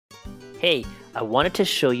Hey, I wanted to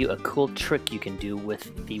show you a cool trick you can do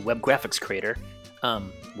with the web graphics creator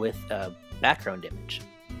with a background image.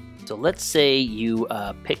 So let's say you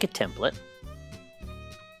pick a template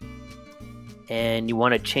and you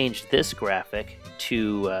want to change this graphic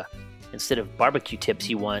to, instead of barbecue tips,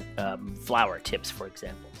 you want flower tips, for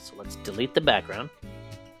example. So let's delete the background.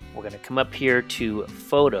 We're going to come up here to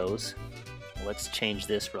Photos. Let's change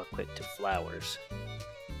this real quick to Flowers.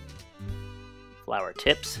 Flower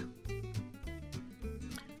tips.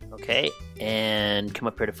 Okay, and come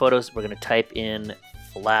up here to Photos. We're going to type in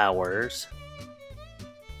flowers.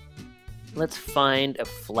 Let's find a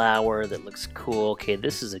flower that looks cool. Okay,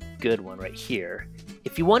 this is a good one right here.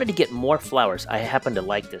 If you wanted to get more flowers, I happen to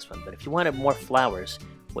like this one, but if you wanted more flowers,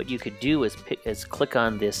 what you could do is click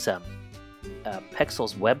on this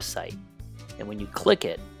Pexel's website, and when you click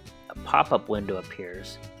it, a pop-up window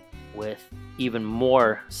appears with even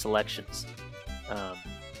more selections.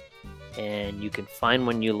 And you can find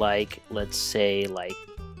one you like, let's say like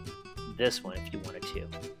this one if you wanted to.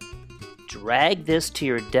 Drag this to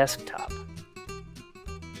your desktop.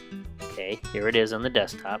 Okay, here it is on the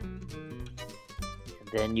desktop. And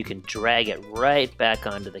then you can drag it right back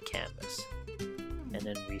onto the canvas and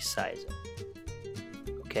then resize it.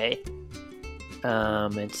 Okay,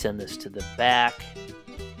 and send this to the back.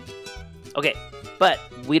 Okay, but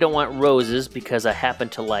we don't want roses because I happen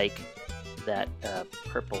to like that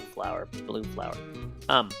purple flower, blue flower.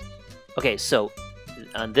 Okay, so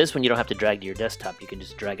on this one you don't have to drag to your desktop. You can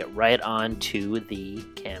just drag it right onto the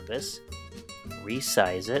canvas,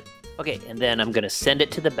 resize it. Okay, and then I'm going to send it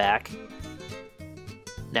to the back.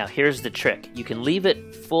 Now here's the trick. You can leave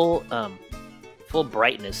it full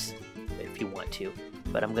brightness if you want to,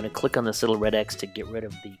 but I'm going to click on this little red X to get rid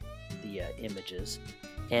of the images,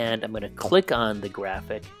 and I'm going to click on the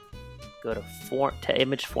graphic, go to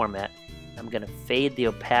image format. I'm going to fade the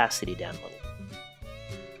opacity down a little.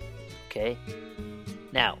 Okay.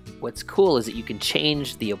 Now, what's cool is that you can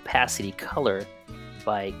change the opacity color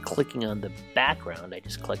by clicking on the background. I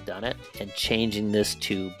just clicked on it and changing this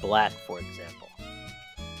to black, for example.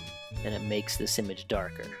 And it makes this image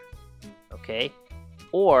darker. Okay.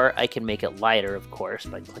 Or I can make it lighter, of course,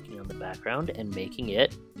 by clicking on the background and making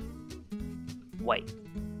it white.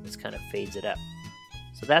 This kind of fades it up.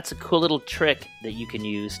 So that's a cool little trick that you can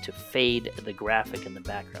use to fade the graphic in the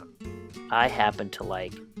background. I happen to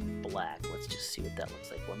like black. Let's just see what that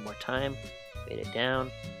looks like one more time. Fade it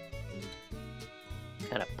down.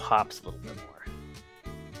 Kind of pops a little bit more.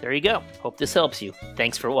 There you go. Hope this helps you.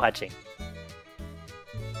 Thanks for watching.